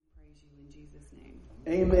Jesus' name.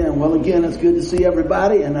 Amen. Well, again, it's good to see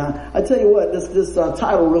everybody. And I tell you what, this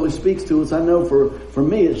title really speaks to us. I know for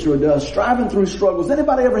me it sure does. Striving through struggles.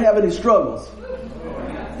 Anybody ever have any struggles?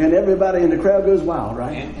 And everybody in the crowd goes wild,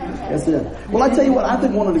 right? That's it. Well, I tell you what, I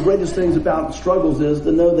think one of the greatest things about struggles is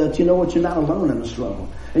to know that, you know what, you're not alone in the struggle.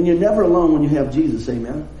 And you're never alone when you have Jesus.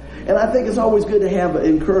 Amen. And I think it's always good to have an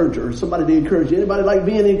encourager, somebody to encourage you. Anybody like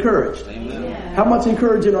being encouraged? Amen. How much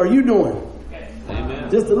encouraging are you doing? Amen.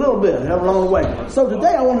 Just a little bit, have a long way. So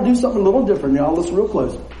today I want to do something a little different, y'all. Listen real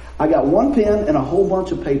close. I got one pen and a whole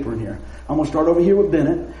bunch of paper in here. I'm going to start over here with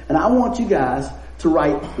Bennett. And I want you guys to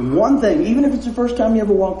write one thing, even if it's the first time you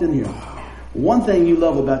ever walked in here, one thing you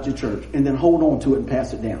love about your church, and then hold on to it and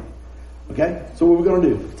pass it down. Okay? So what we're going to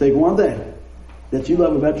do, take one thing that you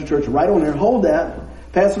love about your church, write on there, hold that,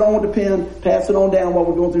 pass it on with the pen, pass it on down while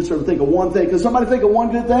we're going through service. Think of one thing. Can somebody think of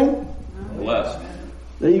one good thing? Blessed.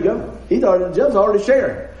 There you go. Jeff's already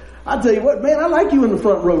sharing. I tell you what, man, I like you in the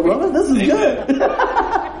front row, brother. This is good.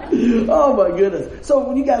 Oh my goodness. So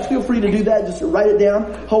when you guys feel free to do that, just write it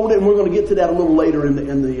down, hold it, and we're going to get to that a little later in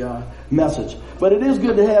the message. But it is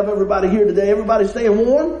good to have everybody here today. Everybody staying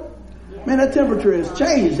warm? Man, that temperature has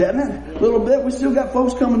changed, hasn't it? A little bit. We still got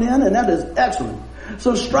folks coming in, and that is excellent.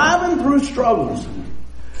 So striving through struggles.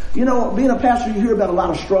 You know, being a pastor, you hear about a lot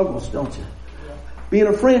of struggles, don't you? Being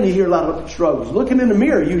a friend, you hear a lot of struggles. Looking in the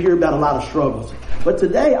mirror, you hear about a lot of struggles. But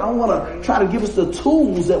today, I want to try to give us the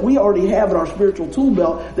tools that we already have in our spiritual tool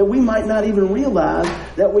belt that we might not even realize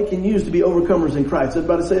that we can use to be overcomers in Christ.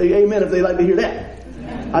 Everybody say amen if they like to hear that.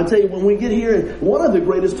 I tell you, when we get here, one of the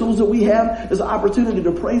greatest tools that we have is the opportunity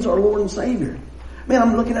to praise our Lord and Savior. Man,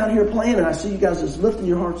 I'm looking out here playing and I see you guys just lifting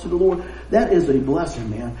your hearts to the Lord. That is a blessing,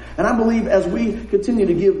 man. And I believe as we continue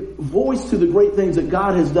to give voice to the great things that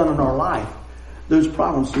God has done in our life, those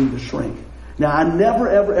problems seem to shrink. Now, I never,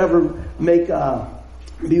 ever make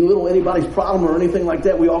belittle anybody's problem or anything like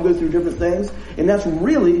that. We all go through different things. And that's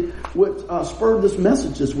really what spurred this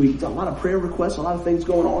message this week. A lot of prayer requests, a lot of things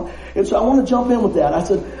going on. And so I want to jump in with that. I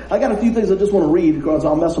said, I got a few things I just want to read because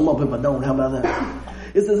I'll mess them up if I don't. How about that?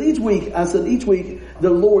 It says each week the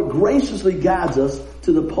Lord graciously guides us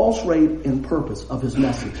to the pulse rate and purpose of His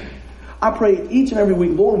message. I pray each and every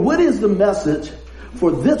week, Lord, what is the message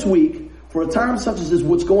for this week? For a time such as this,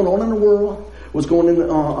 what's going on in the world, what's going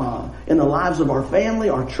on in the lives of our family,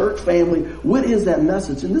 our church family, what is that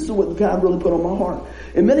message? And this is what God really put on my heart.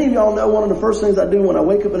 And many of y'all know one of the first things I do when I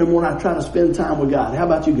wake up in the morning, I try to spend time with God. How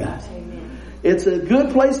about you guys? Amen. It's a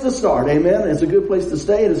good place to start, amen. It's a good place to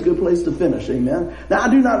stay, and it's a good place to finish, amen. Now, I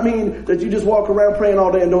do not mean that you just walk around praying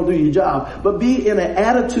all day and don't do your job, but be in an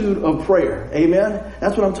attitude of prayer, amen.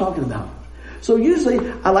 That's what I'm talking about. So usually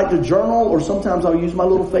I like to journal, or sometimes I'll use my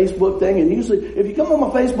little Facebook thing. And usually if you come on my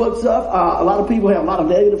Facebook stuff, a lot of people have a lot of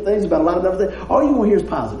negative things about a lot of different things. All you want to hear is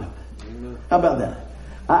positive. Amen. How about that?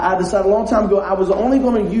 I decided a long time ago I was only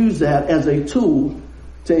going to use that as a tool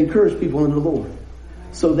to encourage people in the Lord.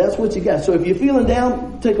 So that's what you got. So if you're feeling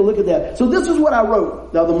down, take a look at that. So this is what I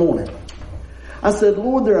wrote the other morning. I said,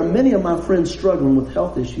 Lord, there are many of my friends struggling with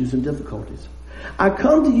health issues and difficulties. I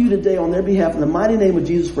come to you today on their behalf in the mighty name of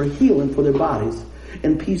Jesus for healing for their bodies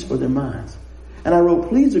and peace for their minds. And I wrote,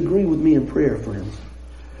 please agree with me in prayer, friends.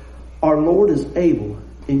 Our Lord is able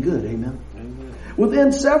and good. Amen. Amen.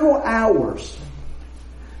 Within several hours,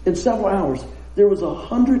 there was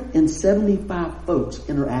 175 folks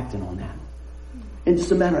interacting on that. In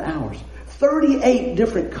just a matter of hours. 38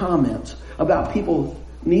 different comments about people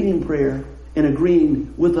needing prayer and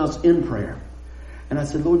agreeing with us in prayer. And I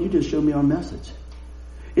said, Lord, you just showed me our message.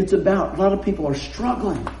 It's about, a lot of people are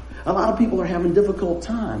struggling. A lot of people are having difficult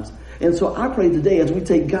times. And so I pray today as we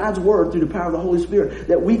take God's word through the power of the Holy Spirit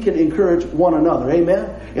that we can encourage one another. Amen.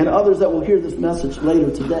 And others that will hear this message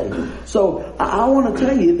later today. So I want to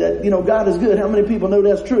tell you that, God is good. How many people know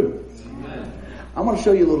that's true? I want to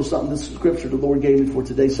show you a little something. This scripture the Lord gave me for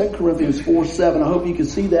today. 2 Corinthians 4:7. I hope you can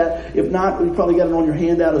see that. If not, you probably got it on your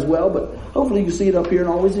handout as well. But hopefully you can see it up here. And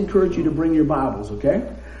I always encourage you to bring your Bibles,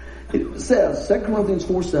 okay? It says, 2 Corinthians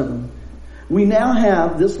 4:7. We now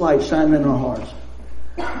have this light shining in our hearts.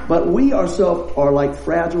 But we ourselves are like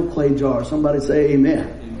fragile clay jars. Somebody say amen.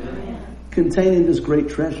 Amen. Containing this great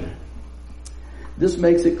treasure. This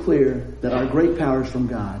makes it clear that our great power is from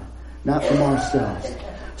God, not from ourselves.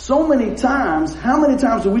 So many times, how many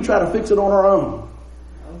times do we try to fix it on our own?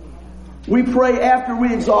 We pray after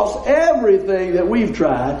we exhaust everything that we've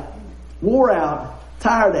tried, wore out,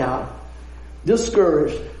 tired out,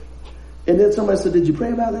 discouraged. And then somebody said, did you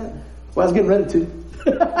pray about that? Well, I was getting ready to.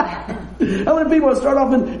 How many people start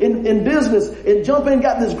off in business and jump in,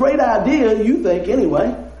 got this great idea, you think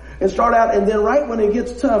anyway, and start out, and then right when it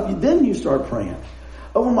gets tough, then you start praying.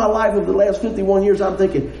 over my life of the last 51 years, I'm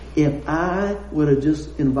thinking, if I would have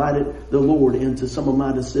just invited the Lord into some of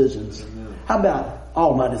my decisions. How about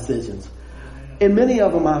all my decisions? And many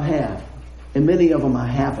of them I have. And many of them I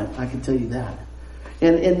haven't. I can tell you that.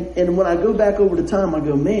 And when I go back over the time, I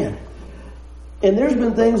go, man. And there's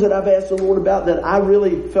been things that I've asked the Lord about that I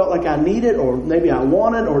really felt like I needed, or maybe I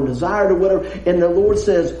wanted or desired or whatever. And the Lord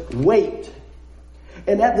says, wait.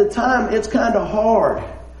 And at the time, it's kind of hard.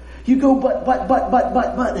 You go, but,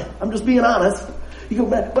 I'm just being honest. You go,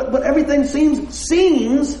 but everything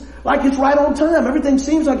seems like it's right on time. Everything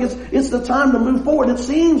seems like it's the time to move forward. It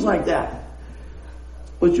seems like that.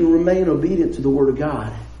 But you remain obedient to the Word of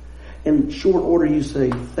God. In short order, you say,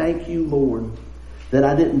 thank you, Lord, that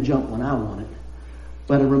I didn't jump when I wanted,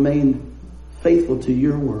 but I remained faithful to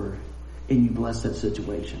your Word, and you bless that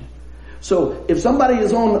situation. So if somebody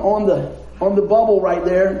is on the bubble right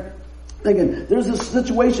there, thinking there's this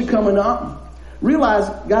situation coming up, realize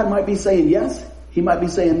God might be saying yes, He might be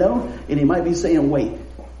saying no, and He might be saying wait.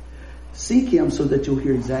 Seek Him so that you'll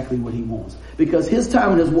hear exactly what He wants. Because His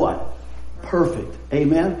timing is what? Perfect.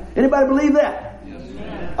 Amen? Anybody believe that?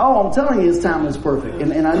 Yes. Oh, I'm telling you, His time is perfect.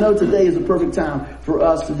 And I know today is the perfect time for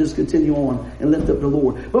us to just continue on and lift up the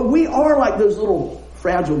Lord. But we are like those little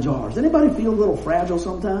fragile jars. Anybody feel a little fragile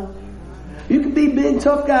sometimes? You can be big,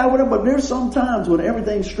 tough guy, whatever, but there's some times when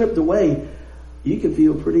everything's stripped away, you can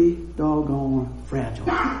feel pretty doggone fragile.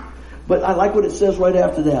 But I like what it says right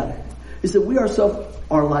after that. It said, we ourselves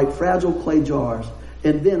are like fragile clay jars.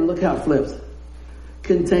 And then look how it flips.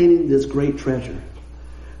 Containing this great treasure.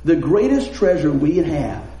 The greatest treasure we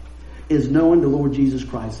have is knowing the Lord Jesus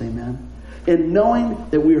Christ. Amen. And knowing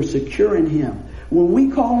that we are secure in Him. When we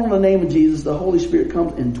call on the name of Jesus, the Holy Spirit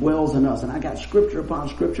comes and dwells in us. And I got scripture upon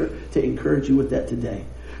scripture to encourage you with that today.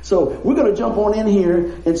 So we're going to jump on in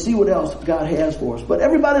here and see what else God has for us. But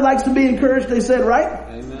everybody likes to be encouraged, they said, right?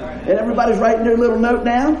 Amen. And everybody's writing their little note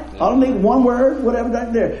down. All they need one word, whatever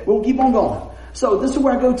right there. We'll keep on going. So this is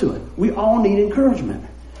where I go to it. We all need encouragement.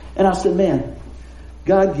 And I said, man,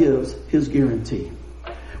 God gives His guarantee.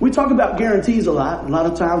 We talk about guarantees a lot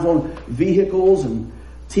of times on vehicles and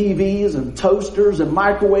TVs and toasters and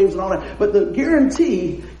microwaves and all that. But the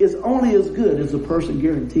guarantee is only as good as the person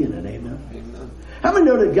guaranteeing it. Amen. Amen. How many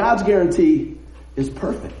know that God's guarantee is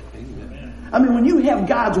perfect? Amen. I mean, when you have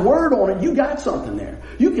God's word on it, you got something there.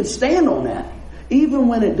 You can stand on that. Even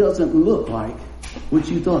when it doesn't look like what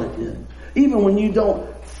you thought it did. Even when you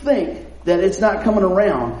don't think that it's not coming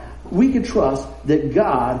around, we can trust that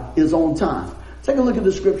God is on time. Take a look at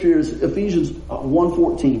the scripture. It's Ephesians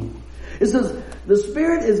 1:14. It says, the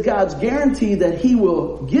Spirit is God's guarantee that He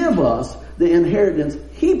will give us the inheritance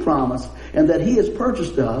He promised and that He has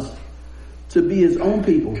purchased us to be His own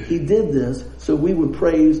people. He did this so we would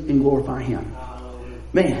praise and glorify Him.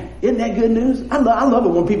 Man, isn't that good news? I love it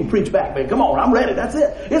when people preach back, man. Come on, I'm ready. That's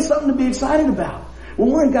it. It's something to be excited about. When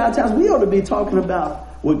we're in God's house, we ought to be talking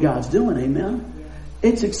about what God's doing. Amen.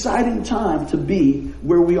 It's exciting time to be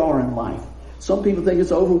where we are in life. Some people think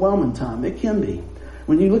it's overwhelming time. It can be.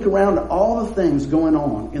 When you look around at all the things going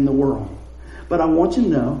on in the world. But I want you to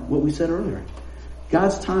know what we said earlier.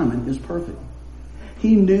 God's timing is perfect.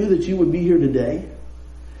 He knew that you would be here today.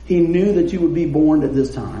 He knew that you would be born at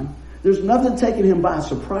this time. There's nothing taking Him by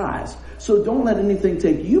surprise. So don't let anything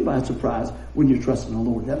take you by surprise when you're trusting the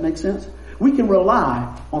Lord. That makes sense? We can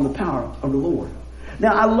rely on the power of the Lord.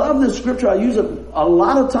 Now, I love this scripture. I use it a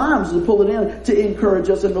lot of times to pull it in to encourage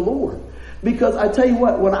us in the Lord. Because I tell you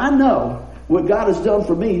what, when I know what God has done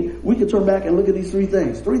for me, we can turn back and look at these three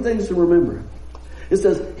things. Three things to remember. It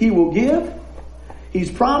says, He will give, He's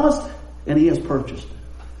promised, and He has purchased.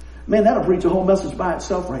 Man, that'll preach a whole message by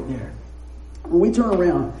itself right there. When we turn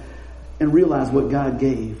around and realize what God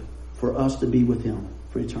gave for us to be with Him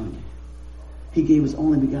for eternity. He gave His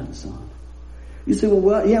only begotten Son. You say,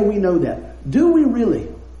 well, yeah, we know that. Do we really?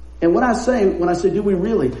 And when I say do we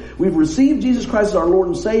really, we've received Jesus Christ as our Lord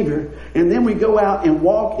and Savior, and then we go out and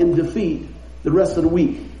walk in defeat the rest of the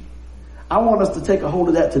week. I want us to take a hold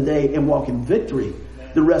of that today and walk in victory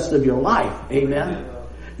the rest of your life. Amen.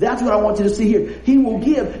 That's what I want you to see here. He will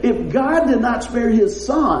give. If God did not spare His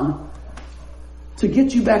Son to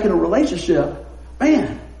get you back in a relationship,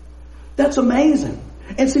 man, that's amazing.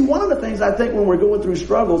 And see, one of the things I think when we're going through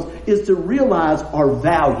struggles is to realize our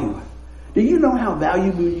value. Do you know how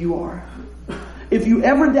valuable you are? If you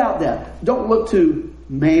ever doubt that, don't look to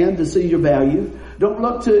man to see your value. Don't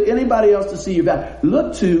look to anybody else to see your value.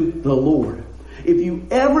 Look to the Lord. If you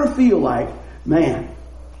ever feel like, man,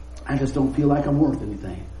 I just don't feel like I'm worth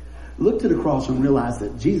anything, look to the cross and realize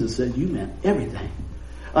that Jesus said you meant everything.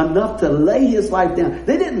 enough to lay his life down.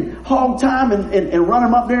 They didn't hog time and run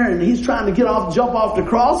him up there and he's trying to jump off the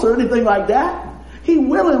cross or anything like that. He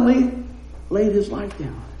willingly laid his life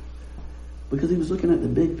down because he was looking at the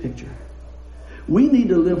big picture. We need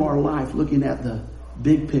to live our life looking at the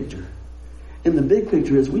big picture. And the big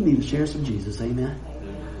picture is we need to share some Jesus. Amen.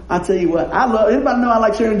 I tell you what, anybody know I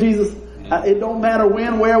like sharing Jesus? It don't matter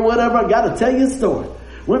when, where, whatever. I got to tell you a story.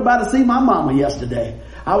 Went by to see my mama yesterday.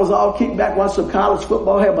 I was all kicked back watching some college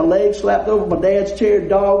football, had my legs slapped over my dad's chair,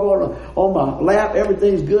 dog on my lap.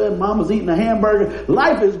 Everything's good. Mama's eating a hamburger.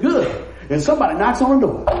 Life is good. And somebody knocks on the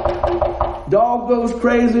door. Dog goes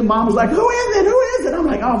crazy. Mama's like, who is it? Who is it? I'm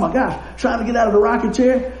like, oh my gosh, trying to get out of the rocking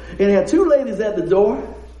chair. And had two ladies at the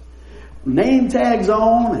door, name tags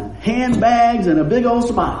on and handbags and a big old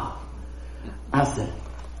smile. I said,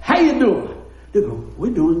 how you doing? They go,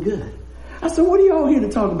 we're doing good. I said, what are y'all here to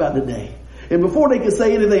talk about today? And before they could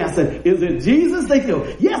say anything, I said, is it Jesus? They go,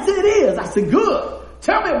 yes it is. I said, good.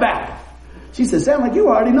 Tell me about it. She said, sound like you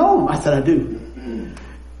already know him. I said, I do.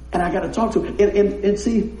 And I got to talk to him. And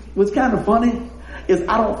see, what's kind of funny is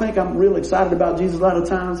I don't think I'm real excited about Jesus a lot of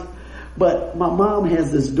times. But my mom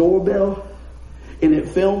has this doorbell and it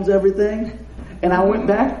films everything. And I went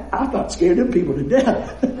back, I thought scared them people to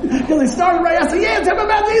death. Because they started right, I said, yeah, tell me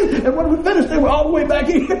about Jesus. And when we finished, they were all the way back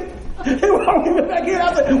here. They were all the way back here.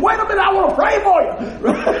 I said, wait a minute, I want to pray for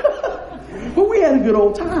you. But we had a good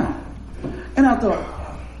old time. And I thought,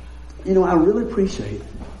 I really appreciate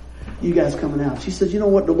you guys coming out. She says, you know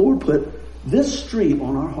what? The Lord put this street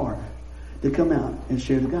on our heart to come out and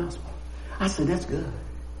share the gospel. I said, that's good.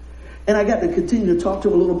 And I got to continue to talk to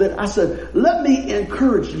him a little bit. I said, let me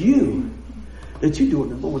encourage you that you're doing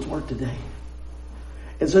the Lord's work today.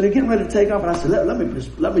 And so they're getting ready to take off. And I said,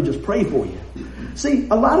 let me just pray for you. See,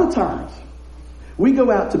 a lot of times we go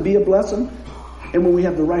out to be a blessing. And when we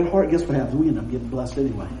have the right heart, guess what happens? We end up getting blessed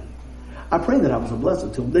anyway. I pray that I was a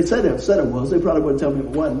blessing to them. They said it was. They probably wouldn't tell me it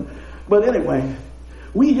wasn't. But anyway,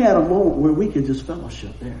 we had a moment where we could just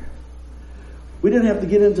fellowship there. We didn't have to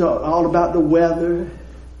get into all about the weather,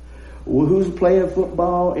 or who's playing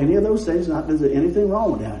football, any of those things. Not there's anything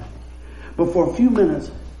wrong with that. But for a few minutes,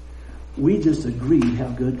 we just agreed how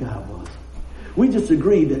good God was. We just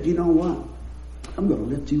agreed that, you know what? I'm going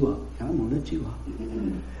to lift you up. And I'm going to lift you up.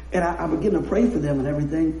 And I began to pray for them and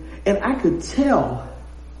everything. And I could tell,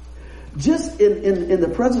 just in the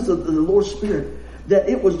presence of the Lord's Spirit, that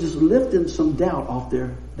it was just lifting some doubt off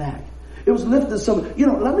their back. It was lifting some,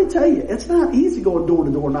 let me tell you, it's not easy going door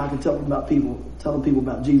to door knocking, telling people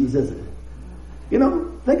about Jesus, is it?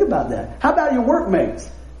 Think about that. How about your workmates?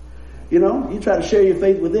 You try to share your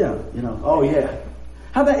faith with them, oh yeah.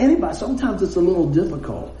 How about anybody? Sometimes it's a little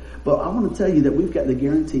difficult, but I want to tell you that we've got the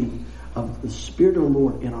guarantee of the Spirit of the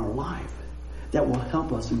Lord in our life that will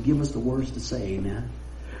help us and give us the words to say, amen.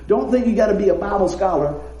 Don't think you got to be a Bible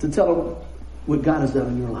scholar to tell them what God has done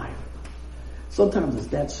in your life. Sometimes it's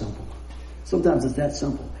that simple.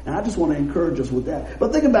 And I just want to encourage us with that.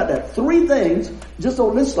 But think about that. 3 things, just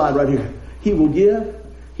on this slide right here. He will give.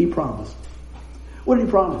 He promised. What did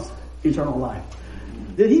he promise? Eternal life.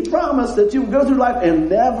 Did he promise that you would go through life and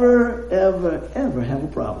never, ever, ever have a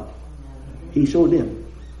problem? He sure did.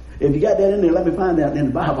 If you got that in there, let me find that in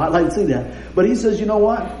the Bible. I'd like to see that. But he says, you know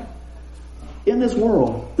what? In this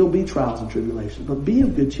world, there'll be trials and tribulations. But be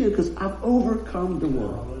of good cheer because I've overcome the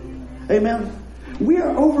world. Amen. We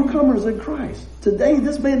are overcomers in Christ. Today, I'm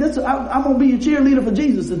going to be a cheerleader for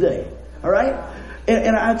Jesus today. All right?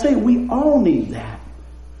 And I tell you, we all need that.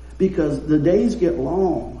 Because the days get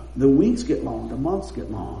long. The weeks get long. The months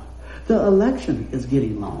get long. The election is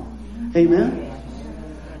getting long. Amen.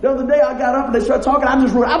 The other day I got up and they started talking.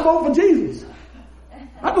 I vote for Jesus.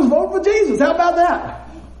 I just vote for Jesus. How about that?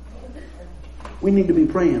 We need to be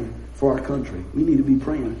praying for our country. We need to be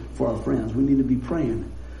praying for our friends. We need to be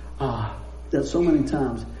praying. That so many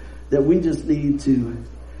times that we just need to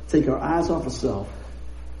take our eyes off of self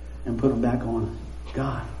and put them back on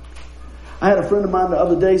God. I had a friend of mine the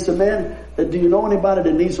other day said, man, do you know anybody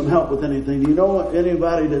that needs some help with anything? Do you know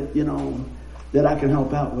anybody that, that I can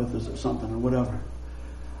help out with or something or whatever?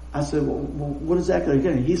 I said, well what exactly are you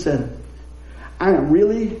getting? He said, I am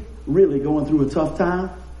really, really going through a tough time.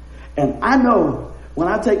 And I know when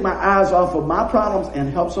I take my eyes off of my problems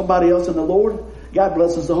and help somebody else in the Lord, God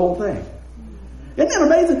blesses the whole thing. Isn't that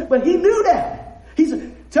amazing? But he knew that. He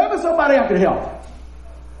said, tell me somebody I can help.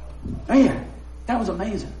 Man, that was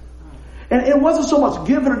amazing. And it wasn't so much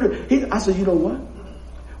giving I said, you know what?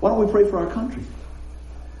 Why don't we pray for our country?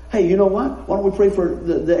 Hey, you know what? Why don't we pray for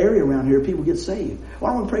the area around here? People get saved.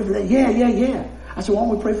 Why don't we pray for that? Yeah. I said, why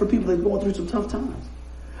don't we pray for people that are going through some tough times?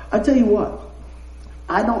 I tell you what,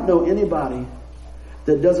 I don't know anybody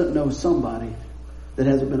that doesn't know somebody that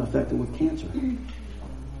hasn't been affected with cancer.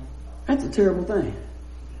 That's a terrible thing.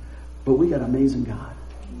 But we got an amazing God.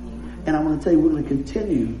 And I'm going to tell you, we're going to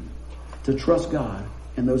continue to trust God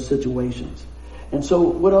in those situations. And so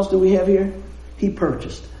what else do we have here? He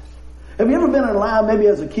purchased. Have you ever been in line maybe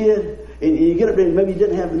as a kid and you get up there and maybe you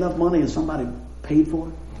didn't have enough money and somebody paid for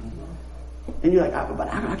it? And you're like, but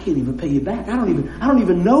I can't even pay you back. I don't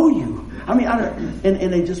even know you. I mean,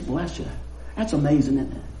 and they just bless you. That's amazing,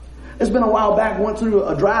 isn't it? It's been a while back, went through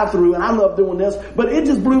a drive-thru, and I love doing this, but it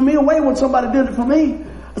just blew me away when somebody did it for me.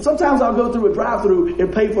 Sometimes I'll go through a drive-thru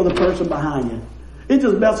and pay for the person behind you. It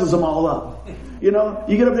just messes them all up. You know,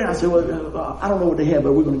 you get up there and I say, well, I don't know what they have,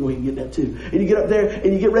 but we're going to go ahead and get that too. And you get up there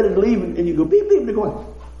and you get ready to leave and you go beep, beep, and they're going,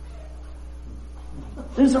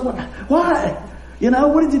 why? You know,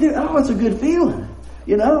 what did you do? Oh, it's a good feeling.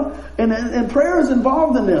 You know, and prayer is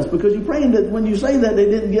involved in this because you're praying that when you say that they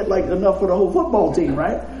didn't get like enough for the whole football team,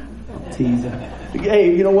 right? I'm teasing.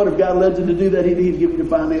 Hey, you know what? If God led you to do that, He'd give you the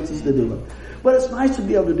finances to do it. But it's nice to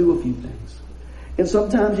be able to do a few things. And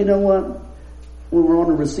sometimes, you know what? When we're on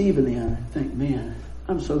the receiving end, I think, man,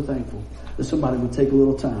 I'm so thankful that somebody would take a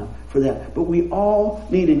little time for that. But we all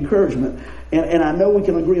need encouragement. And I know we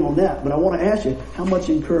can agree on that. But I want to ask you, how much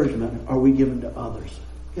encouragement are we giving to others?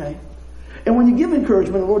 Okay? And when you give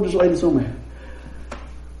encouragement, the Lord just laid this on me.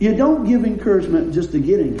 You don't give encouragement just to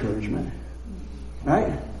get encouragement.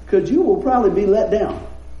 Right? Because you will probably be let down.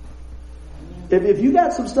 If you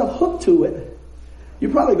got some stuff hooked to it,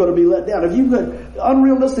 you're probably going to be let down. If you've got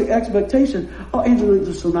unrealistic expectation, oh, Angela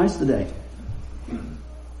is so nice today.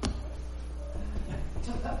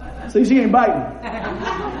 See, she ain't biting.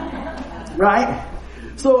 Right?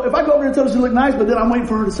 So if I go over there and tell her she look nice, but then I'm waiting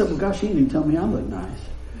for her to say, well, gosh, she didn't even tell me I look nice.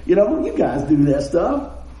 You know, you guys do that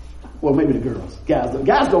stuff. Well, maybe the girls. Guys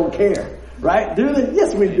don't care. Right? Do they?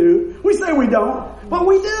 Yes, we do. We say we don't, but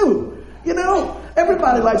we do. You know,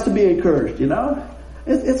 everybody likes to be encouraged, you know.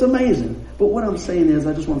 It's amazing. But what I'm saying is,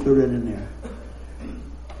 I just want to throw that in there.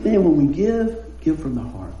 Man, when we give from the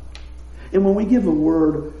heart. And when we give a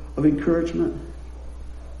word of encouragement,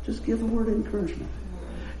 just give a word of encouragement.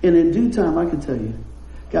 And in due time, I can tell you,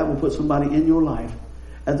 God will put somebody in your life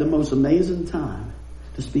at the most amazing time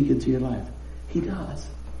to speak into your life. He does.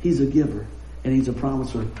 He's a giver. And He's a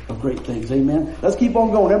promiser of great things. Amen. Let's keep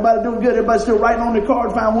on going. Everybody doing good. Everybody still writing on their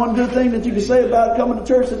card. Find one good thing that you can say about coming to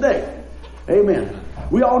church today. Amen.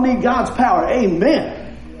 We all need God's power.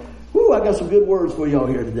 Amen. Woo, I got some good words for y'all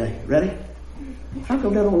here today. Ready? How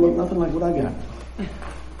come that don't look nothing like what I got?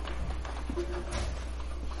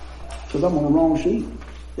 Because I'm on the wrong sheet.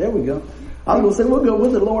 There we go. I was going to say, we'll go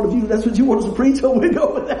with it, Lord. If that's what you want us to preach, so we'll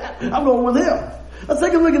go with that. I'm going with Him. Let's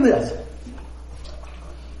take a look at this.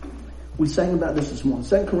 We sang about this morning.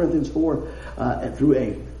 2 Corinthians 4 through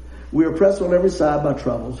 8. We are pressed on every side by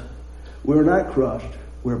troubles. We are not crushed.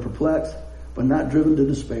 We are perplexed, but not driven to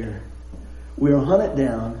despair. We are hunted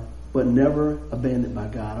down, but never abandoned by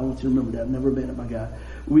God. I want you to remember that. Never abandoned by God.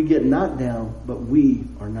 We get knocked down, but we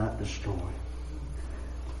are not destroyed.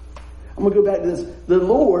 I'm going to go back to this. The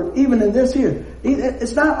Lord, even in this here,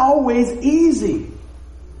 it's not always easy.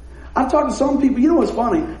 I've talked to some people, you know what's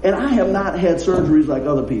funny? And I have not had surgeries like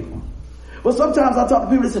other people. But sometimes I talk to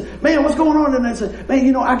people that say, man, what's going on? And they say, man,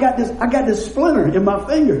 you know, I got this splinter in my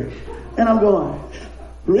finger. And I'm going,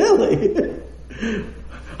 really?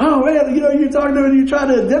 Oh man, you know, you're talking to them and you try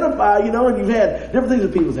to identify, you know, and you've had different things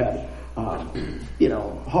that people's had. You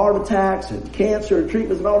know, heart attacks and cancer and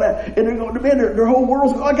treatments and all that. And they're going, man, their whole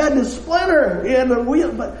world's going, I got this splinter in the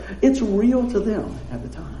wheel. But it's real to them at the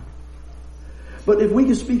time. But if we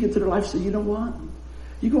can speak into their life and say, you know what?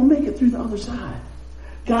 You're going to make it through the other side.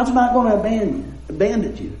 God's not going to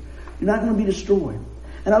abandon you. You're not going to be destroyed.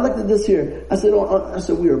 And I looked at this here. I said,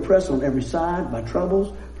 we are oppressed on every side by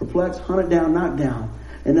troubles, perplexed, hunted down, knocked down.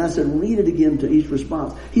 And I said, read it again to each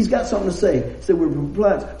response. He's got something to say. He said, we're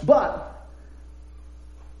perplexed, but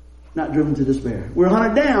not driven to despair. We're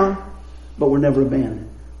hunted down, but we're never abandoned.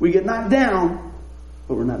 We get knocked down,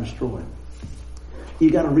 but we're not destroyed.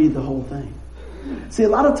 You got to read the whole thing. See, a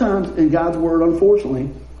lot of times in God's Word,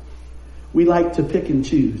 unfortunately, we like to pick and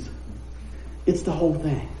choose. It's the whole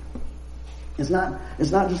thing. It's not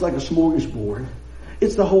just like a smorgasbord.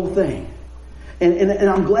 It's the whole thing. And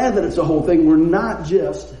I'm glad that it's the whole thing. We're not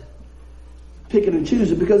just picking and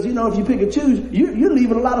choosing, because, you know, if you pick and choose, you're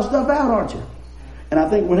leaving a lot of stuff out, aren't you? And I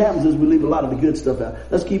think what happens is we leave a lot of the good stuff out.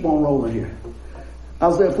 Let's keep on rolling here.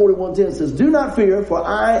 Isaiah 41:10 says, do not fear, for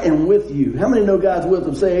I am with you. How many know God's with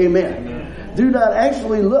them? Say amen. Amen. Do not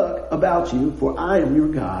actually look about you, for I am your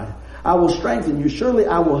God. I will strengthen you. Surely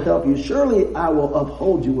I will help you. Surely I will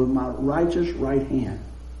uphold you with my righteous right hand.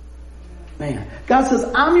 Man, God says,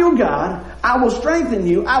 I'm your God. I will strengthen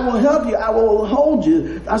you. I will help you. I will hold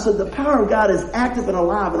you. I said, the power of God is active and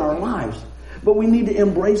alive in our lives. But we need to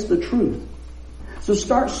embrace the truth. So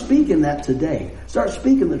start speaking that today. Start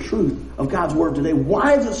speaking the truth of God's word today.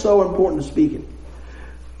 Why is it so important to speak it?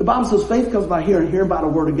 The Bible says faith comes by hearing, hearing by the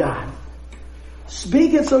word of God.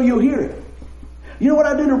 Speak it so you'll hear it. You know what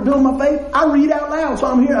I do to build my faith? I read out loud. So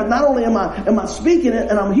I'm hearing. Not only am I speaking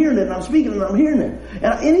it and I'm hearing it and I'm speaking it and I'm hearing it.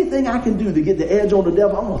 And anything I can do to get the edge on the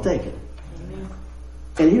devil, I'm going to take it.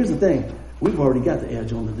 And here's the thing. We've already got the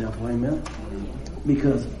edge on the devil. Amen.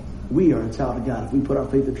 Because we are a child of God if we put our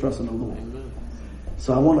faith and trust in the Lord.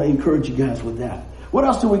 So I want to encourage you guys with that. What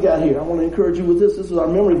else do we got here? I want to encourage you with this. This is our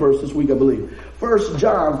memory verse this week, I believe. 1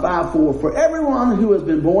 John 5:4. For everyone who has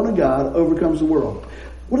been born of God overcomes the world.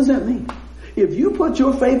 What does that mean? If you put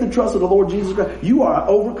your faith and trust in the Lord Jesus Christ, you are an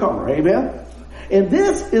overcomer. Amen? And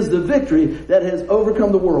this is the victory that has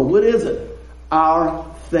overcome the world. What is it?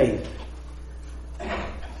 Our faith.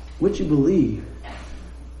 What you believe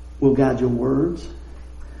will guide your words,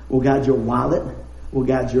 will guide your wallet, will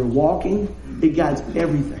guide your walking. It guides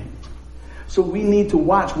everything. So we need to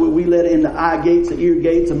watch what we let in the eye gates, the ear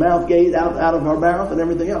gates, the mouth gate, out of our mouth and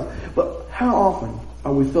everything else. But how often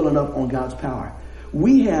are we filling up on God's power?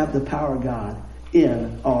 We have the power of God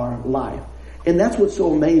in our life. And that's what's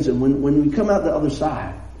so amazing. When we come out the other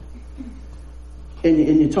side and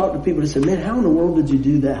you talk to people and say, man, how in the world did you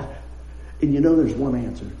do that? And you know there's one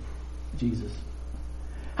answer. Jesus.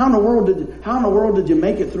 How in the world did you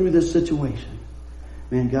make it through this situation?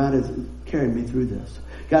 Man, God has carried me through this.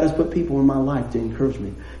 God has put people in my life to encourage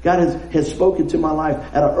me. God has spoken to my life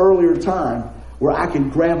at an earlier time where I can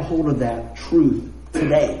grab hold of that truth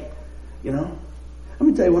today. You know? Let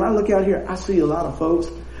me tell you, when I look out here, I see a lot of folks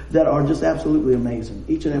that are just absolutely amazing.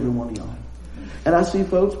 Each and every one of y'all. And I see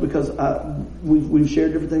folks, because we've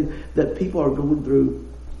shared different things, that people are going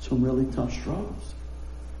through some really tough struggles.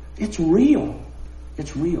 It's real.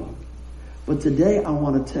 It's real. But today I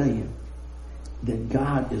want to tell you that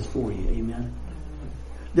God is for you. Amen.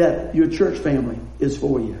 That your church family is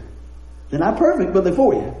for you. They're not perfect, but they're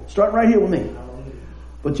for you. Start right here with me.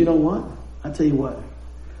 But you know what? I tell you what.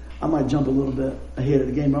 I might jump a little bit ahead of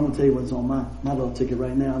the game, but I'm going to tell you what's on my little ticket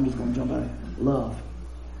right now. I'm just going to jump out. Love.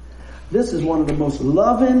 This is one of the most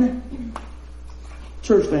loving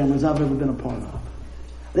church families I've ever been a part of.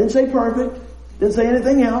 I didn't say perfect. Didn't say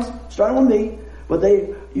anything else. Starting with me. But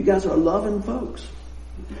you guys are loving folks.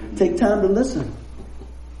 Take time to listen.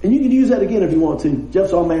 And you can use that again if you want to.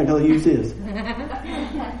 Jeff's all man because he used his.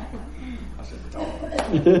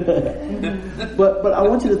 But I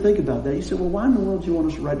want you to think about that. You say, well, why in the world do you want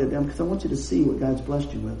us to write that down? Because I want you to see what God's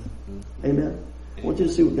blessed you with. Amen? I want you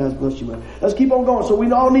to see what God's blessed you with. Let's keep on going. So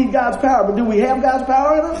we all need God's power, but do we have God's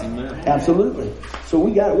power in us? Amen. Absolutely. So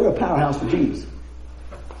we got it. We're a powerhouse for Jesus.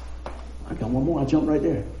 I got one more. I jumped right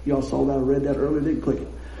there. Y'all saw that. I read that earlier. Didn't click it.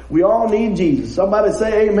 We all need Jesus. Somebody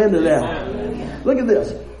say amen to that. Amen. Look at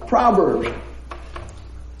this. Proverbs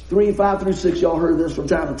 3:5-6. Y'all heard this from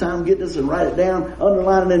time to time. Get this and write it down.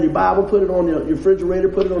 Underline it in your Bible. Put it on your refrigerator.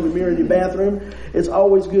 Put it on the mirror in your bathroom. It's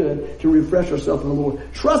always good to refresh yourself in the Lord.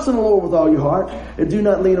 Trust in the Lord with all your heart. And do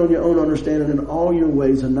not lean on your own understanding. In all your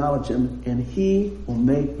ways acknowledge Him. And He will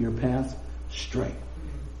make your path straight.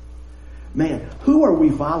 Man, who are we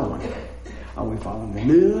following? Are we following the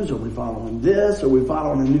news? Are we following this? Are we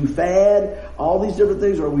following a new fad? All these different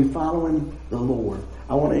things. Or are we following the Lord?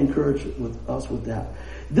 I want to encourage us with that.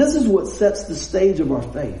 This is what sets the stage of our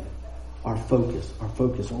faith. Our focus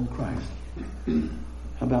on Christ.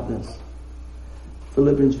 How about this?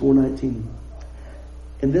 Philippians 4:19.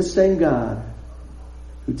 And this same God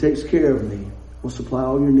who takes care of me will supply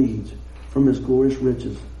all your needs from His glorious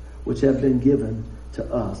riches, which have been given to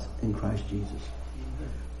us in Christ Jesus.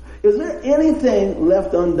 Is there anything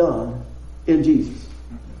left undone in Jesus?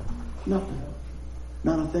 Nothing.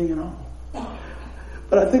 Not a thing at all.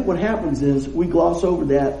 But I think what happens is we gloss over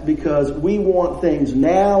that because we want things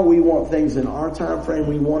now. We want things in our time frame.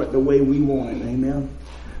 We want it the way we want it. Amen.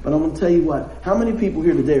 But I'm going to tell you what. How many people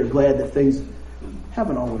here today are glad that things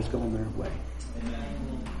haven't always gone their way?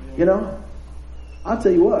 You know? I'll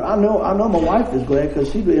tell you what. I know my wife is glad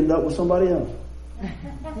because she'd end up with somebody else.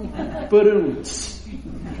 But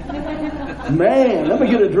man, let me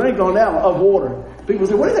get a drink on that of water. People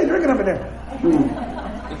say, what are they drinking up in there?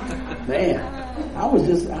 Man. I was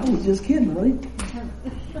just kidding, really.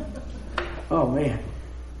 Oh man.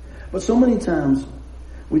 But so many times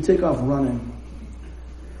we take off running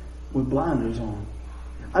with blinders on.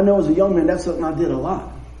 I know as a young man that's something I did a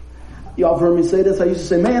lot. Y'all have heard me say this. I used to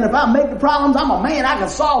say, man, if I make the problems, I'm a man, I can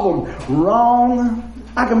solve them. Wrong.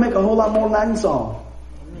 I can make a whole lot more than I can solve.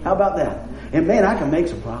 How about that? And man, I can make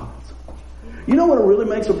some problems. You know what really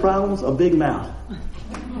makes some problems? A big mouth.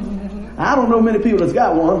 I don't know many people that's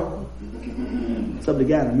got one. Except the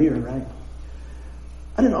guy in the mirror, right?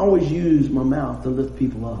 I didn't always use my mouth to lift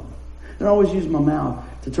people up. I didn't always use my mouth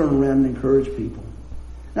to turn around and encourage people.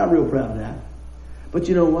 Not real proud of that. But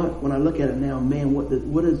you know what? When I look at it now, man,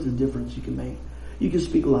 what is the difference you can make? You can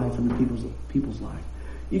speak life into people's life.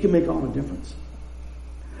 You can make all the difference.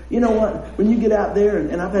 You know what? When you get out there,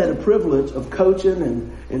 and I've had the privilege of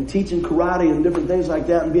coaching and teaching karate and different things like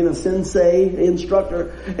that and being a sensei,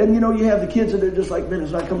 instructor. And you know, you have the kids that are just like, man,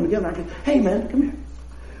 it's not coming together. I can, hey man, come here.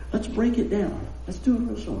 Let's break it down. Let's do a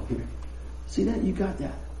real song here. See that? You got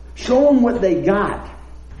that. Show them what they got.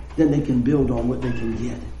 Then they can build on what they can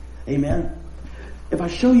get. Amen? If I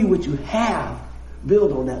show you what you have,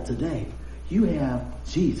 build on that today. You have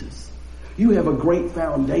Jesus. You have a great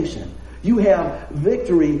foundation. You have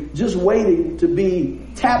victory just waiting to be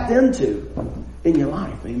tapped into in your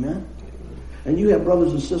life. Amen? And you have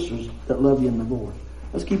brothers and sisters that love you in the Lord.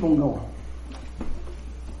 Let's keep on going.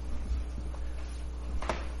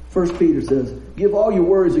 1 Peter says, give all your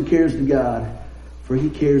worries and cares to God, for He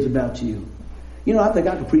cares about you. You know, I think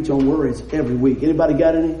I could preach on worries every week. Anybody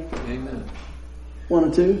got any? Amen. One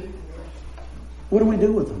or two? What do we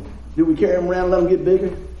do with them? Do we carry them around and let them get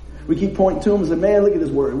bigger? We keep pointing to them and say, man, look at this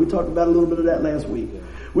worry. We talked about a little bit of that last week.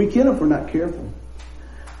 We kill them if we're not careful.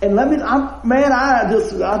 And I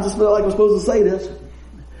just feel like I'm supposed to say this.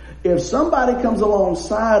 If somebody comes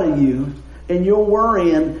alongside of you and you're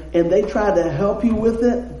worrying and they try to help you with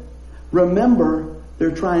it, remember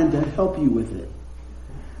they're trying to help you with it.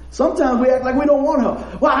 Sometimes we act like we don't want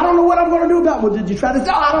help. Well, I don't know what I'm going to do about it. Well, did you try this?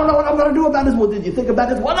 Oh, I don't know what I'm going to do about this. Well, did you think about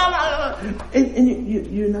this? Well, no. And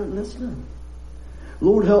you're not listening.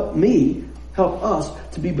 Lord, help me, help us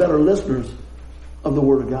to be better listeners of the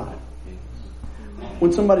Word of God.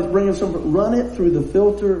 When somebody's bringing something, run it through the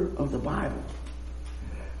filter of the Bible.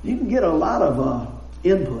 You can get a lot of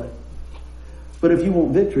input. But if you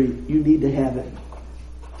want victory, you need to have it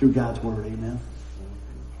through God's Word. Amen.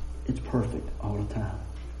 It's perfect all the time.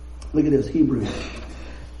 Look at this, Hebrews.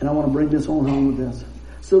 And I want to bring this on home with this.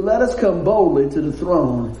 So let us come boldly to the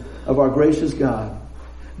throne of our gracious God.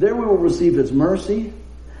 There we will receive His mercy,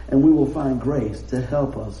 and we will find grace to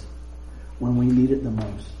help us when we need it the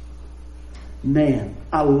most. Man,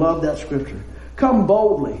 I love that scripture. Come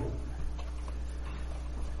boldly.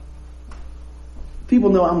 People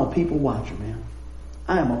know I'm a people watcher, man.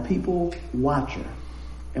 I am a people watcher.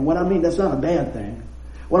 And what I mean, that's not a bad thing.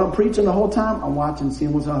 When I'm preaching the whole time, I'm watching,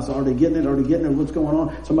 seeing what's on. So are they getting it? Are they getting it? What's going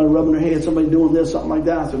on? Somebody rubbing their head, somebody doing this, something like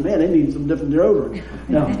that. I said, man, they need some different deodorant.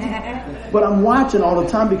 No. But I'm watching all the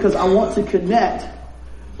time because I want to connect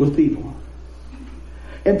with people.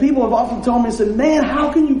 And people have often told me, said, man,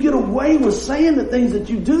 how can you get away with saying the things that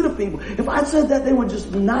you do to people? If I said that, they would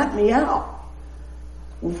just knock me out.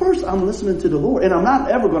 Well, first, I'm listening to the Lord. And I'm not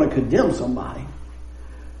ever going to condemn somebody.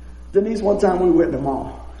 Denise, one time we were at the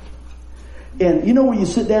mall. And you know where you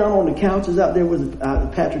sit down on the couches out there with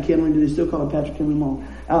Patrick Henry? Do they still call it Patrick Henry Mall?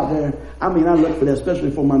 Out there. I mean, I look for that,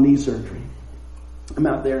 especially for my knee surgery. I'm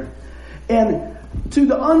out there. And to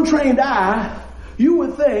the untrained eye, you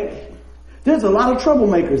would think there's a lot of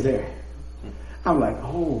troublemakers there. I'm like,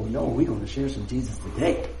 oh no, we're going to share some Jesus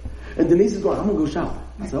today. And Denise is going, I'm going to go shopping.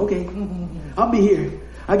 I said, okay, I'll be here.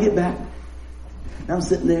 I get back. And I'm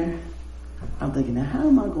sitting there. I'm thinking, now how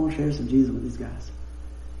am I going to share some Jesus with these guys?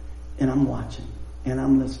 And I'm watching, and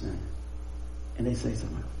I'm listening. And they say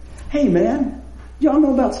something. Hey man, y'all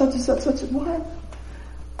know about such and such, such and what?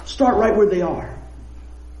 Start right where they are.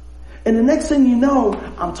 And the next thing you know,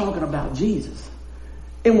 I'm talking about Jesus.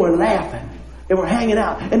 And we're laughing. And we're hanging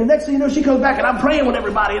out. And the next thing you know, she comes back and I'm praying with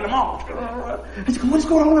everybody in the mall. I said, what's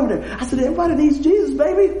going on over there? I said, everybody needs Jesus,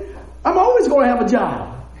 baby. I'm always going to have a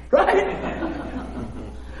job. Right?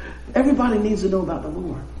 Everybody needs to know about the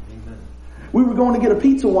Lord. We were going to get a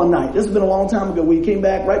pizza one night. This has been a long time ago. We came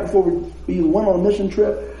back right before we either went on a mission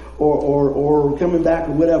trip or coming back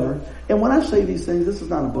or whatever. And when I say these things, this is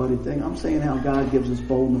not a buddy thing. I'm saying how God gives us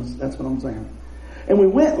boldness. That's what I'm saying. And we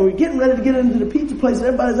were getting ready to get into the pizza place. And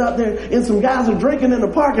everybody's out there and some guys are drinking in the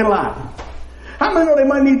parking lot. How many know they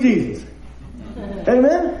might need Jesus?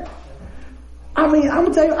 Amen? I mean, I'm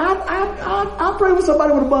going to tell you, I'll pray with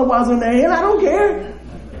somebody with a Budweiser in their hand. I don't care.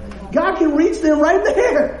 God can reach them right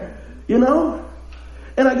there. You know?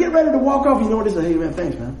 And I get ready to walk off. You know what they say? Hey man,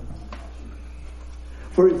 thanks man.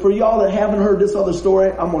 For y'all that haven't heard this other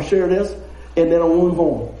story, I'm going to share this and then I'll move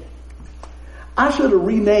on. I should have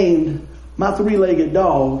renamed my three-legged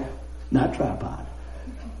dog, not Tripod,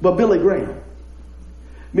 but Billy Graham.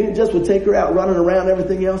 Me and Jess would take her out running around and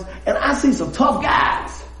everything else. And I see some tough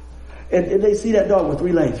guys And they see that dog with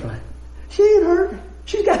 3 legs, right? She ain't hurt.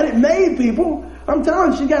 She's got it made, people. I'm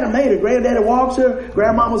telling you, she got it made. Her granddaddy walks her.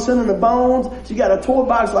 Grandmama's sending the bones. She got a toy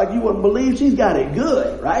box like you wouldn't believe. She's got it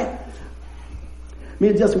good, right? Me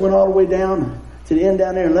and Justin went all the way down to the end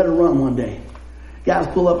down there and let her run one day. Guys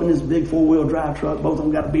pull up in this big 4-wheel drive truck. Both of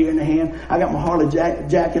them got a beer in their hand. I got my Harley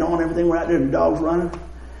jacket on, everything. We're out there, the dog's running.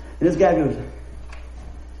 And this guy goes,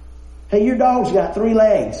 hey, your dog's got 3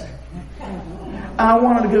 legs. I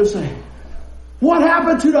wanted to go say, what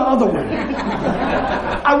happened to the other one?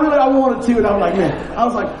 I wanted to, and I was like, man. I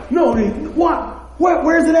was like, no, what?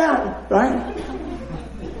 Where's it at? Right?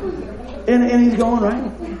 And he's going, right?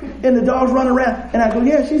 And the dog's running around. And I go,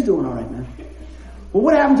 yeah, she's doing all right, man. Well,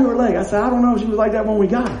 what happened to her leg? I said, I don't know. She was like that when we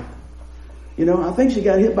got her. You know, I think she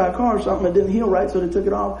got hit by a car or something that didn't heal right, so they took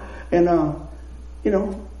it off. And, you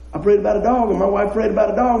know, I prayed about a dog, and my wife prayed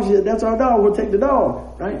about a dog. She said, that's our dog. We'll take the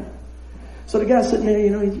dog, right? So the guy's sitting there, you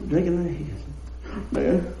know, he's drinking, and he goes,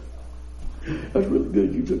 man, that's really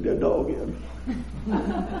good you took that dog in.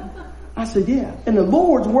 I said, yeah. And the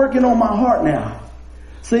Lord's working on my heart now.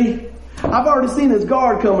 See, I've already seen his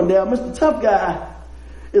guard coming down. Mr. Tough Guy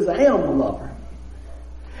is an animal lover.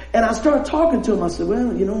 And I started talking to him. I said,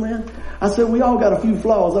 well, you know, man, I said, we all got a few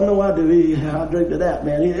flaws. I know I do. I drink to that,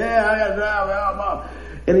 man. I got to drive.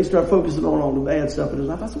 And he started focusing on all the bad stuff in his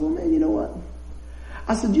life. I said, well, man, you know what?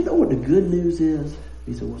 I said, you know what the good news is?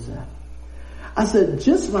 He said, what's that? I said,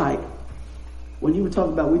 just like when you were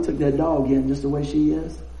talking about we took that dog in just the way she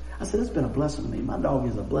is. I said, it's been a blessing to me. My dog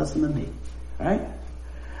is a blessing to me. Right?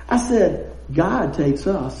 I said, God takes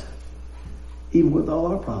us even with all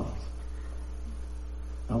our problems.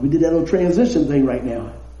 Now, we did that little transition thing right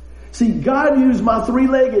now. See, God used my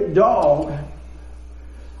 3-legged dog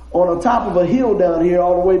on the top of a hill down here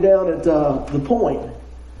all the way down at the point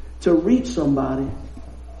to reach somebody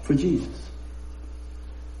for Jesus.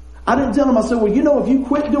 I didn't tell him, I said, well, you know, if you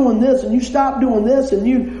quit doing this and you stop doing this and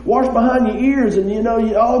you wash behind your ears and you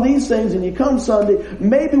know all these things and you come Sunday,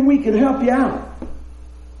 maybe we can help you out.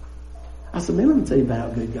 I said, man, let me tell you about how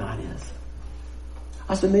good God is.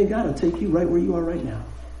 I said, man, God will take you right where you are right now.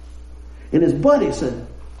 And his buddy said,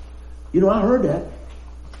 you know, I heard that.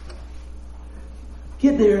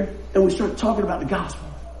 Get there, and we start talking about the gospel.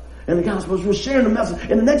 And the gospel was, we're sharing the message.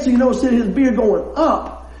 And the next thing you know, instead of his beard going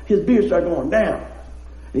up, his beard started going down.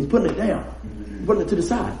 And he's putting it down, putting it to the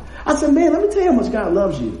side. I said, man, let me tell you how much God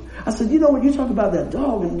loves you. I said, you know what, you talk about that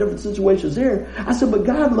dog and different situations there. I said, but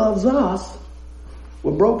God loves us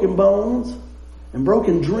with broken bones and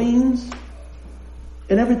broken dreams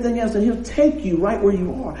and everything else, and he'll take you right where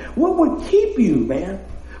you are. What would keep you, man,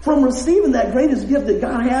 from receiving that greatest gift that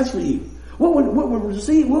God has for you? What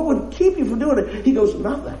would keep you from doing it? He goes,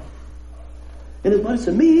 nothing. And his buddy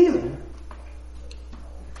said, me either.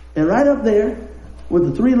 And right up there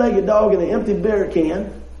with the 3-legged dog and an empty beer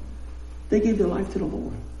can, they gave their life to the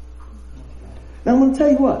Lord. Now I'm going to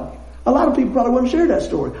tell you what. A lot of people probably wouldn't share that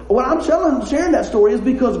story. What I'm sharing that story is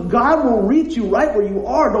because God will reach you right where you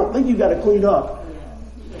are. Don't think you got to clean up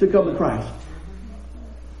to come to Christ.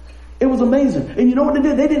 It was amazing. And you know what they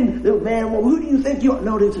did? They didn't, man, well, who do you think you are?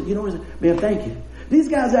 No, they said, you know what? Man, thank you. These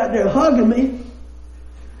guys out there hugging me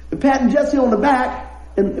and patting Jesse on the back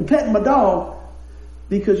and petting my dog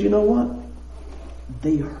because you know what?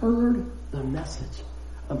 They heard the message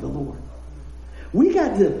of the Lord. We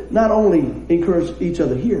got to not only encourage each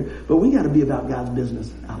other here, but we got to be about God's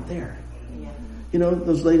business out there. You know,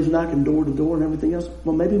 those ladies knocking door to door and everything else.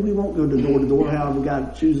 Well, maybe we won't go to door, however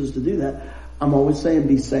God chooses to do that. I'm always saying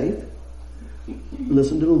be safe.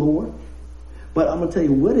 Listen to the Lord. But I'm going to tell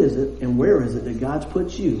you, what is it and where is it that God's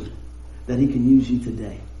put you that he can use you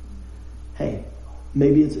today? Hey,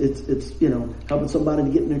 maybe it's you know, helping somebody to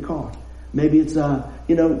get in their car. Maybe it's,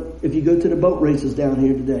 you know, if you go to the boat races down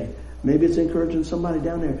here today, maybe it's encouraging somebody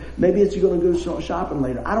down there. Maybe it's you're going to go shopping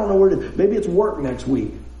later. I don't know where it is. Maybe it's work next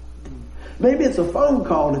week. Maybe it's a phone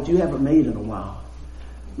call that you haven't made in a while.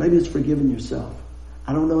 Maybe it's forgiving yourself.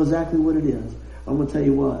 I don't know exactly what it is. I'm going to tell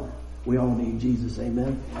you what. We all need Jesus.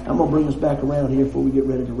 Amen. I'm going to bring us back around here before we get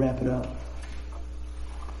ready to wrap it up.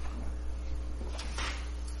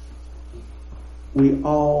 We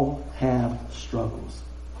all have struggles.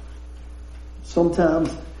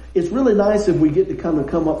 Sometimes it's really nice if we get to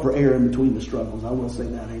come up for air in between the struggles. I will say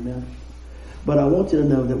that. Amen. But I want you to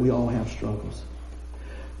know that we all have struggles.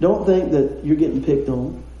 Don't think that you're getting picked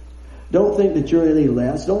on. Don't think that you're any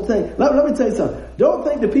less. Don't think, let me tell you something. Don't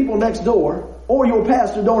think the people next door or your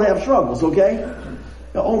pastor don't have struggles, okay?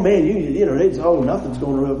 Oh man, you know, nothing's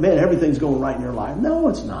going on. Man, everything's going right in your life. No,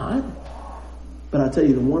 it's not. But I tell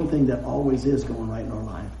you, the one thing that always is going right in our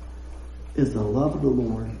life is the love of the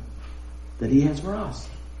Lord that he has for us.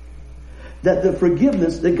 that the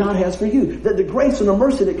forgiveness that God has for you, that the grace and the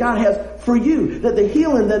mercy that God has for you, that the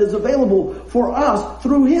healing that is available for us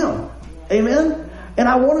through Him. Amen? And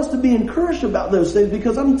I want us to be encouraged about those things,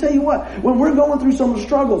 because I'm going to tell you what, when we're going through some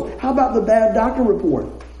struggles, how about the bad doctor report?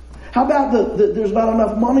 How about there's not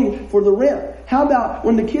enough money for the rent? How about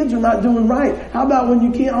when the kids are not doing right? How about when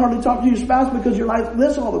you can't hardly talk to your spouse because you're like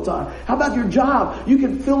this all the time? How about your job? You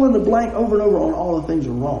can fill in the blank over and over on all the things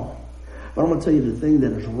are wrong. But I'm going to tell you the thing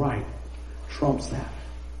that is right trumps that.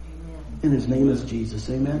 And His name is Jesus.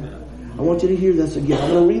 Amen. I want you to hear this again.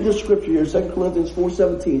 I'm going to read this scripture here, 2 Corinthians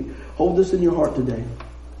 4:17. Hold this in your heart today.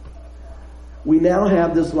 We now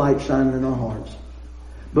have this light shining in our hearts,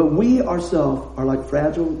 but we ourselves are like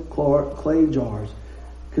fragile clay jars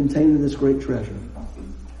containing this great treasure.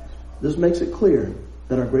 This makes it clear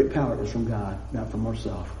that our great power is from God, not from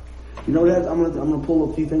ourselves. You know what? I'm going to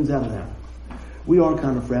pull a few things out of that. We are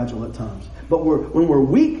kind of fragile at times, but when we're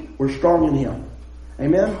weak, we're strong in Him.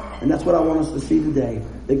 Amen? And that's what I want us to see today,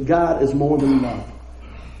 that God is more than enough.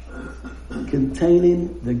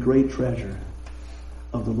 Containing the great treasure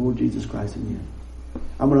of the Lord Jesus Christ in you.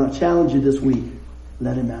 I'm going to challenge you this week.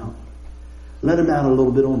 Let Him out. Let Him out a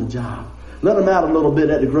little bit on the job. Let Him out a little bit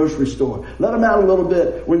at the grocery store. Let Him out a little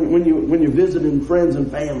bit when you're visiting friends and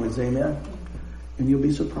families. Amen? And you'll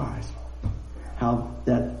be surprised how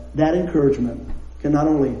that encouragement can not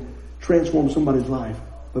only transform somebody's life,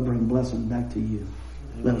 but bring blessing back to you.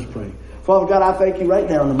 Let us pray. Father God, I thank you right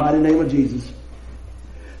now in the mighty name of Jesus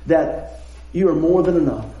that you are more than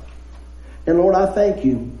enough. And Lord, I thank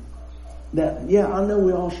you that, I know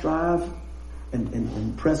we all strive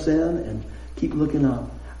and press in and keep looking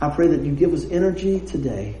up. I pray that you give us energy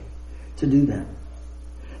today to do that.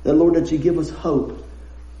 That, Lord, that you give us hope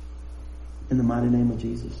in the mighty name of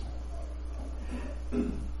Jesus.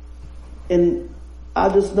 And I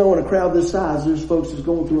just know in a crowd this size, there's folks who's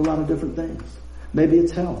going through a lot of different things. Maybe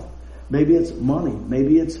it's health. Maybe it's money.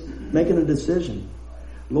 Maybe it's making a decision.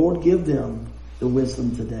 Lord, give them the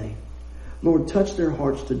wisdom today. Lord, touch their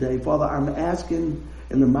hearts today. Father, I'm asking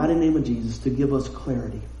in the mighty name of Jesus to give us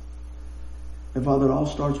clarity. And Father, it all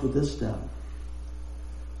starts with this step.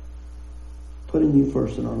 Putting you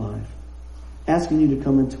first in our life. Asking you to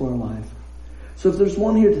come into our life. So if there's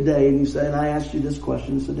one here today and you say, and I asked you this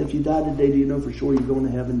question, so if you died today, do you know for sure you're going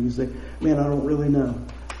to heaven? You say, man, I don't really know.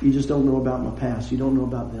 You just don't know about my past. You don't know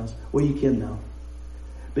about this. Well, you can know.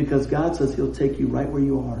 Because God says He'll take you right where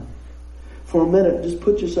you are. For a minute, just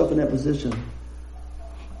put yourself in that position.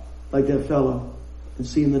 Like that fellow. And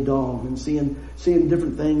seeing the dog. And seeing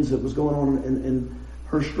different things that was going on in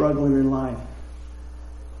her struggling in life.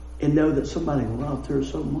 And know that somebody loved her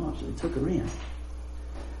so much. They took her in.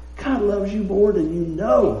 God loves you more than you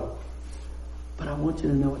know. But I want you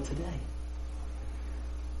to know it today.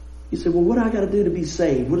 You say, well, what do I got to do to be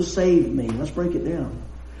saved? What does saved mean? Let's break it down.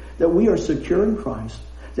 That we are secure in Christ.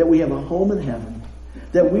 That we have a home in heaven.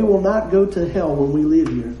 That we will not go to hell when we live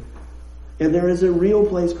here. And there is a real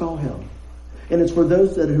place called hell. And it's for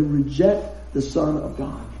those who reject the Son of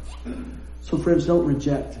God. So friends, don't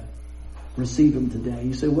reject. Receive Him today.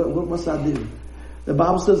 You say, what must I do? The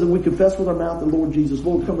Bible says that we confess with our mouth the Lord Jesus.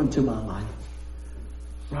 Lord, come into my life.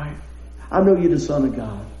 Right? I know you're the Son of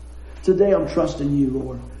God. Today I'm trusting you,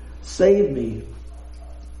 Lord. Save me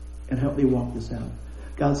and help me walk this out.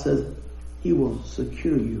 God says He will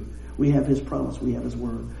secure you. We have His promise. We have His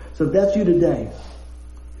word. So if that's you today,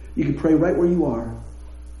 you can pray right where you are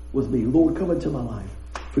with me. Lord, come into my life.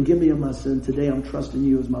 Forgive me of my sin. Today I'm trusting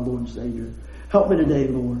you as my Lord and Savior. Help me today,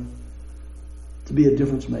 Lord, to be a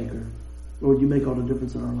difference maker. Lord, you make all the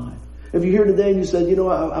difference in our life. If you're here today and you said,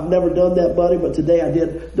 I've never done that, buddy, but today I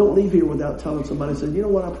did. Don't leave here without telling somebody. Say, you know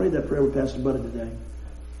what? I prayed that prayer with Pastor Buddy today.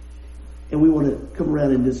 And we want to come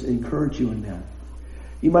around and just encourage you in that.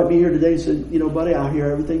 You might be here today and say, buddy, I hear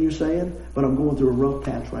everything you're saying, but I'm going through a rough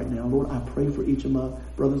patch right now. Lord, I pray for each of my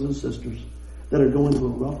brothers and sisters that are going through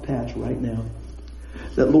a rough patch right now.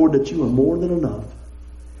 That, Lord, that you are more than enough.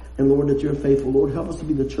 And, Lord, that you're faithful. Lord, help us to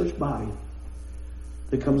be the church body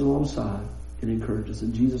that comes alongside and encourages.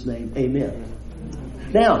 In Jesus' name, amen.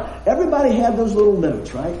 Now, everybody had those little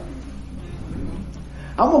notes, right?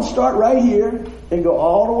 I'm going to start right here and go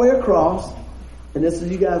all the way across. And this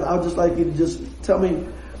is you guys, I would just like you to just tell me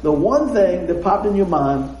the one thing that popped in your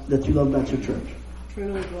mind that you love about your church.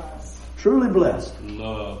 Truly blessed. Truly blessed.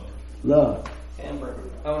 Love. Hamburger.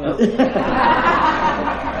 Oh, no. I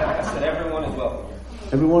said everyone is welcome here.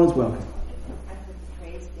 Everyone is welcome.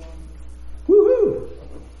 Praise God. Woohoo!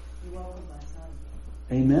 You're welcome, my son.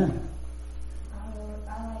 Amen. I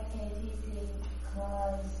like KTC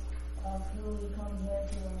because of who we come here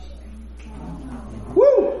to worship.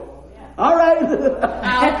 Woo! All right.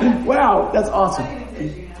 Wow, that's awesome.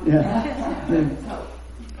 Yeah.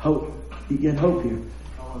 Hope. You get hope here.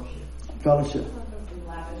 Fellowship.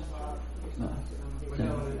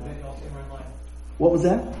 What was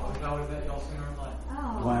that?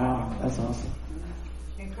 Wow, that's awesome.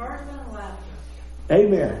 Encouragement and laughter.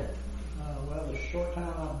 Amen. Well, the short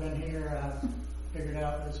time I've been here, I've figured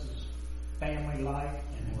out this is family-like,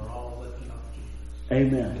 and we're all lifting up Jesus.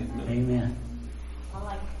 Amen. Amen. I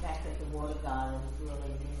like the fact that the Word of God is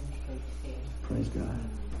really ministry to Praise God.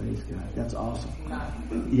 Praise God. That's awesome.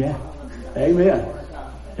 Yeah. Amen.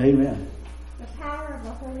 Amen. The power of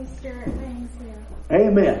the Holy Spirit reigns here.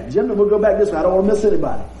 Amen. Jim, we'll go back this way. I don't want to miss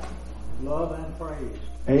anybody. Love and praise.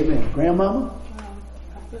 Amen. Grandmama?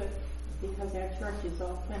 Good, because our church is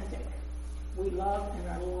authentic. We love and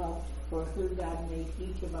are loved for who God made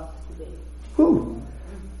each of us to be. Whew.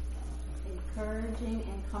 Encouraging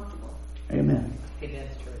and comfortable. Amen. Okay,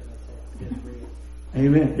 that's true. That's it. It's real.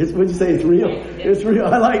 Amen. What'd you say? It's real. It's real.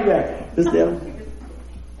 I like that. This down.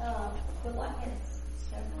 Philippians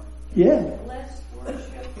 7. Yeah. Bless,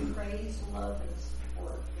 worship, praise, love, and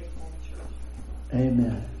support in church.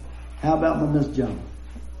 Amen. How about my Miss Joan?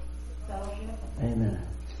 Fellowship. Amen.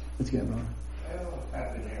 Let's get brother. Well,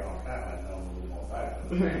 I've been here all the time. I know a little more about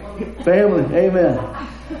it. Family. Amen.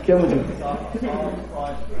 Come with you.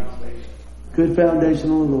 Good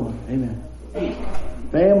foundation on the Lord. Amen.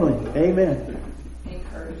 Family. Amen.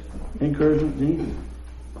 Encouragement. Gene.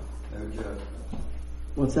 No judgment.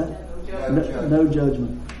 What's that? No judgment. No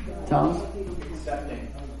judgment. Thomas?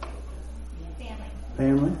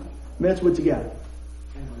 Family. Mitch, what you got?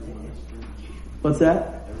 What's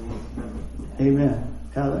that? Amen.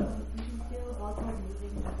 Helen?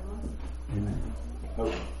 Amen.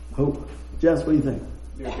 Hope. Hope. Jess, what do you think?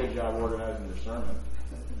 Do a good job organizing your sermon.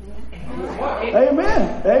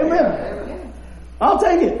 Amen. Amen. I'll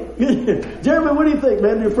take it. Jeremy, what do you think,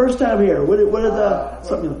 man? Your first time here. What is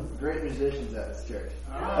something? Great musicians at this church.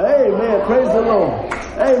 Amen. Praise the Lord.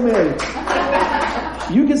 Amen.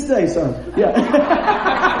 You can stay, son. Yeah.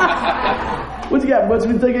 What you got? What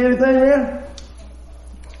you think of anything, man?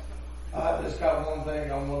 I just got one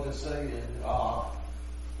thing I want to say.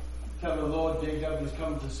 Tell the Lord J.W. is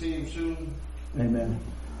coming to see him soon. Amen.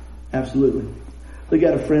 Absolutely. We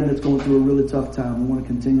got a friend that's going through a really tough time. We want to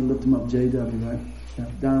continue to lift him up, J.W., right? Yeah.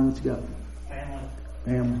 Don, what you got?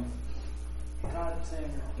 Family. God save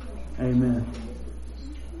her. Amen.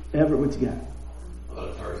 Everett, what you got? Well,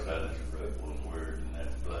 at first I just wrote one word, and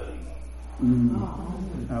that's bloody.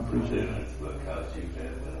 I appreciate it. It's because you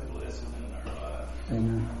have been a blessing in our life.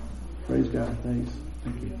 Amen. Praise God. Thanks.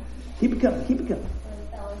 Thank you. Keep it coming. Keep it coming.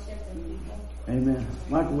 Fellowship and people. Amen.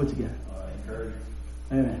 Michael, what you got? Encouragement.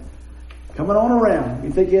 Amen. Coming on around.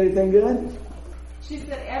 You think anything good? She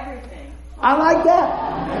said everything. I like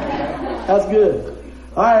that. That's good.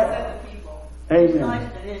 All right. Said the people. Amen.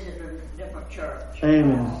 Nice to visit a different church.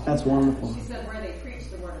 Amen. That's wonderful. She said where they preach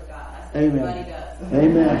the word of God. I said Amen. everybody does.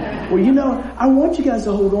 Amen. Well, you know, I want you guys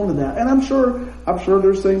to hold on to that. And I'm sure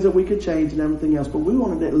there's things that we could change and everything else, but we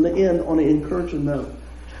wanted to end on an encouraging note.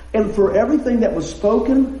 And for everything that was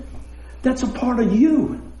spoken, that's a part of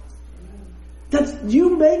you.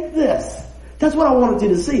 You make this. That's what I wanted you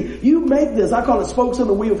to see. You make this. I call it spokes on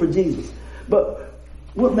the wheel for Jesus. But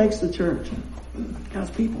what makes the church?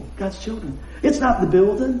 God's people, God's children. It's not the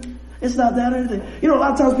building. It's not that or anything. You know, a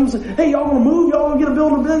lot of times people say, hey, y'all want to move? Y'all want to get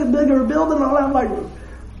a bigger building? And all that. I'm like,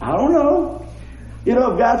 I don't know. You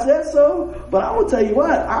know, if God says so. But I will tell you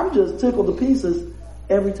what, I'm just tickled to pieces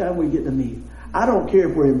every time we get to meet. I don't care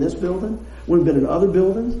if we're in this building. We've been in other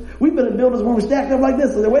buildings. We've been in buildings where we stacked up like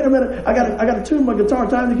this. And then, wait a minute, I got to tune my guitar.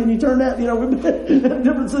 Time, can you turn that? You know, we've been in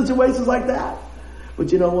different situations like that.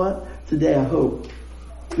 But you know what? Today I hope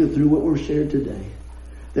that through what we're shared today,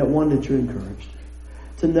 that you're encouraged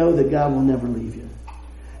to know that God will never leave you.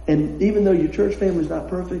 And even though your church family is not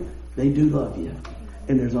perfect, they do love you.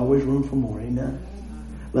 And there's always room for more. Amen.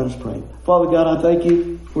 Let us pray. Father God, I thank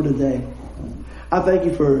you for today. I thank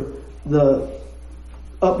you for the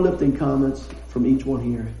uplifting comments from each one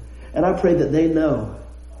here. And I pray that they know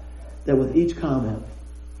that with each comment,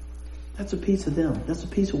 that's a piece of them. That's a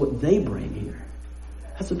piece of what they bring here.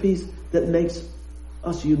 That's a piece that makes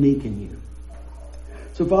us unique in you.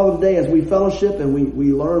 So Father, today as we fellowship and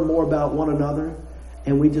we learn more about one another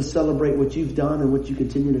and we just celebrate what you've done and what you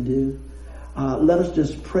continue to do, let us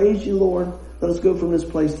just praise you, Lord. Let us go from this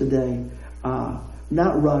place today,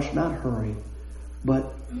 not rush, not hurry,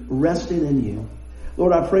 but resting in you.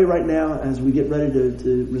 Lord, I pray right now as we get ready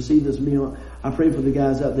to receive this meal, I pray for the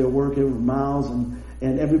guys out there working, Miles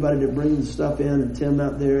and everybody that brings the stuff in, and Tim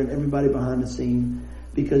out there and everybody behind the scene.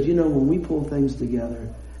 Because, you know, when we pull things together,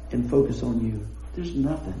 and focus on you, there's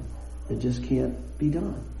nothing that just can't be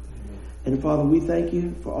done. And Father, we thank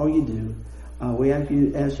you for all you do. We ask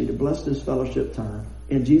you to bless this fellowship time.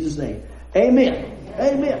 In Jesus' name, amen.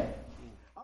 Amen.